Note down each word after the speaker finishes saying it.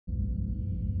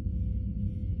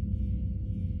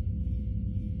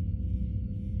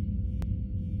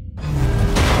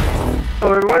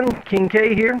Hello everyone, KījఞG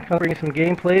K here. Gonna bring some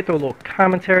gameplay, throw a little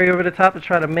commentary over the top to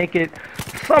try to make it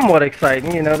somewhat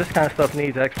exciting. You know, this kind of stuff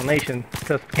needs explanation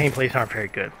because the gameplays aren't very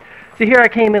good. See, here I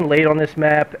came in late on this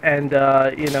map, and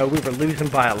you know, we were losing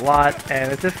by a lot,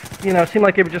 and it just, you know, seemed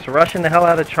like they were just rushing the hell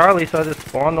out of Charlie, so I just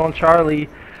spawned on Charlie,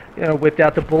 you know, whipped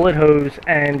out the bullet hose,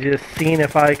 and just seeing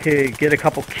if I could get a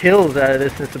couple kills out of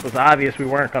this, since it was obvious we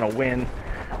weren't gonna win.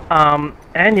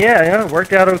 And yeah, you know, it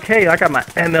worked out okay. I got my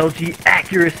MLG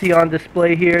accuracy on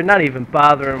display here, not even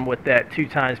bothering with that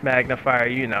 2x magnifier,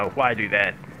 you know, why do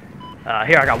that?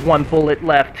 Here I got one bullet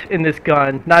left in this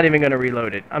gun, not even going to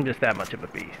reload it. I'm just that much of a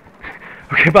beast.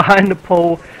 Okay, behind the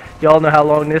pole, y'all know how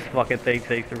long this fucking thing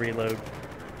takes to reload.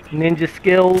 Ninja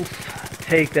skills,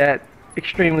 take that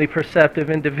extremely perceptive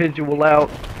individual out.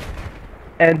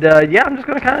 And yeah, I'm just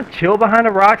going to kind of chill behind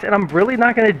the rocks, and I'm really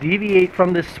not going to deviate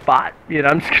from this spot. You know,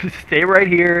 I'm just going to stay right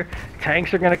here.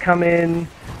 Tanks are going to come in.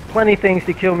 Plenty of things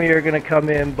to kill me are going to come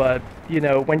in, but, you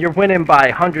know, when you're winning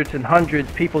by hundreds and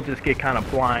hundreds, people just get kind of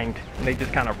blind, and they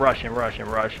just kind of rush and rush and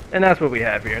rush. And that's what we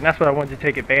have here, and that's what I wanted to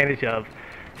take advantage of,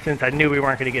 since I knew we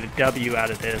weren't going to get a W out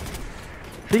of this.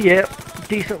 So yeah,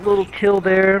 decent little kill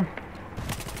there.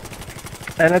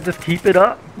 And I just keep it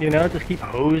up, you know, just keep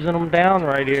hosing them down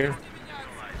right here.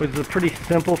 Which is a pretty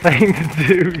simple thing to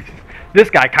do.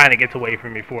 This guy kind of gets away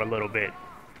from me for a little bit.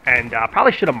 And I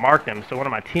probably should have marked him, so one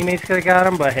of my teammates could have got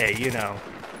him, but hey, you know,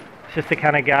 it's just the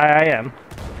kind of guy I am.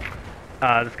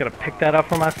 Just gonna pick that up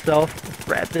for myself. Let's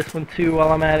grab this one too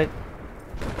while I'm at it.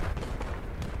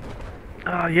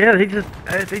 Oh yeah, they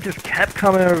just kept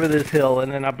coming over this hill,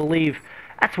 and then I believe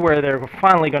that's where they're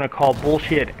finally gonna call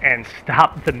bullshit and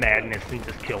stop the madness and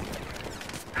just kill me.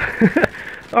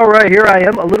 Alright, here I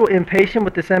am, a little impatient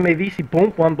with this MAVC.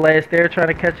 Boom, one blast there, trying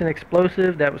to catch an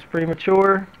explosive. That was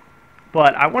premature.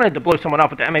 But I wanted to blow someone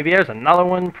off with the MAV. There's another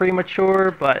one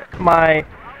premature, but my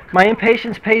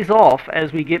impatience pays off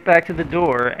as we get back to the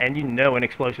door, and you know an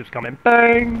explosive's coming.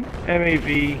 Bang!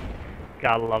 MAV.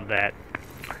 Gotta love that.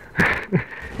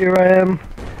 Here I am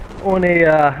on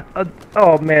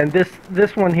oh man,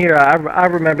 this one here, I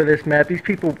remember this map. These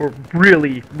people were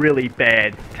really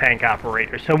bad tank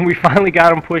operators. So when we finally got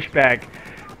them pushed back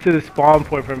to the spawn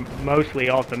point from mostly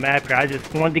off the map here, I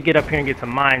just wanted to get up here and get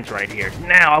some mines right here.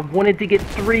 Now I wanted to get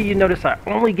 3. You notice I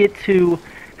only get 2.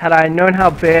 Had I known how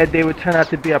bad they would turn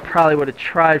out to be, I probably would have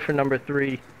tried for number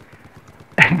 3.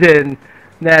 And then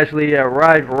naturally,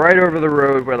 ride right over the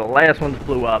road where the last ones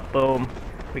blew up. Boom.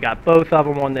 We got both of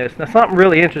them on this. Now something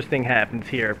really interesting happens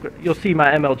here. You'll see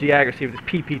my MLG accuracy with this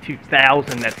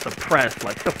PP2000 that's suppressed.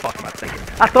 Like, what the fuck am I thinking?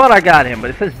 I thought I got him, but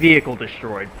it says vehicle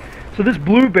destroyed. So this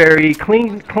blueberry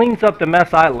cleans up the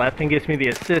mess I left and gets me the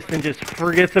assist and just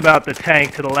forgets about the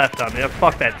tank to the left of me.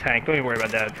 Fuck that tank. Don't even worry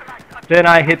about that. Then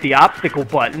I hit the obstacle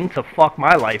button to fuck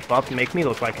my life up and make me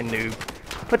look like a noob.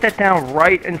 Put that down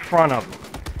right in front of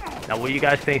him. Now what do you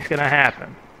guys think's gonna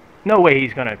happen? No way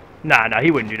he's gonna... Nah, he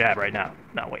wouldn't do that right now.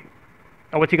 No, wait.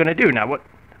 Now, what's he going to do now? What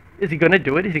is he going to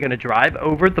do? Is he going to drive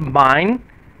over the mine?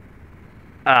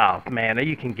 Oh, man,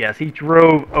 you can guess. He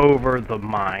drove over the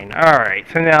mine. Alright,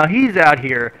 so now he's out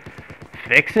here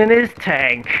fixing his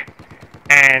tank,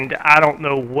 and I don't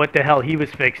know what the hell he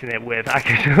was fixing it with. I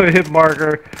can show a hit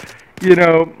marker, you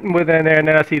know, within there, and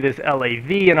then I see this LAV,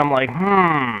 and I'm like,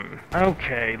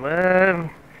 okay,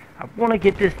 I want to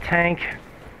get this tank...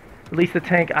 At least the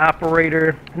tank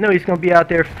operator. I know he's going to be out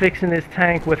there fixing his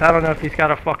tank with, I don't know if he's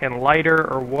got a fucking lighter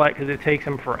or what, because it takes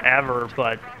him forever,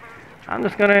 but I'm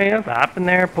just going to, you know, hop in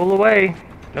there, pull away.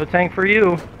 No tank for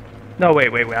you. No,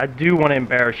 wait. I do want to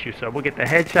embarrass you, so we'll get the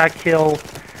headshot kill.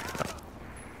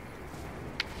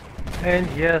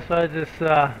 And yes, I just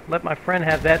let my friend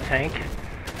have that tank,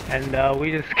 and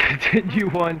we just continue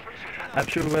on. I'm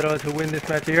sure we went on to win this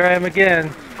match. Here I am again.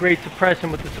 Great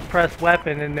suppression with the suppressed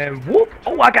weapon, and then whoop!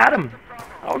 Oh, I got him!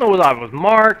 I don't know whether I was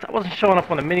marked. I wasn't showing up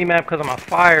on the mini-map because of my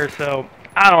fire, so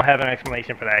I don't have an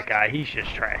explanation for that guy. He's just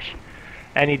trash.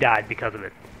 And he died because of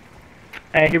it.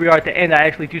 And here we are at the end. I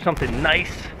actually do something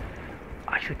nice.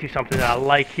 I actually do something that I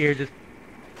like here. Just,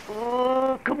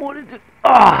 oh, come on. Oh,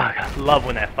 I love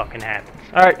when that fucking happens.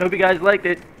 Alright, hope you guys liked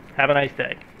it. Have a nice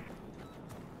day.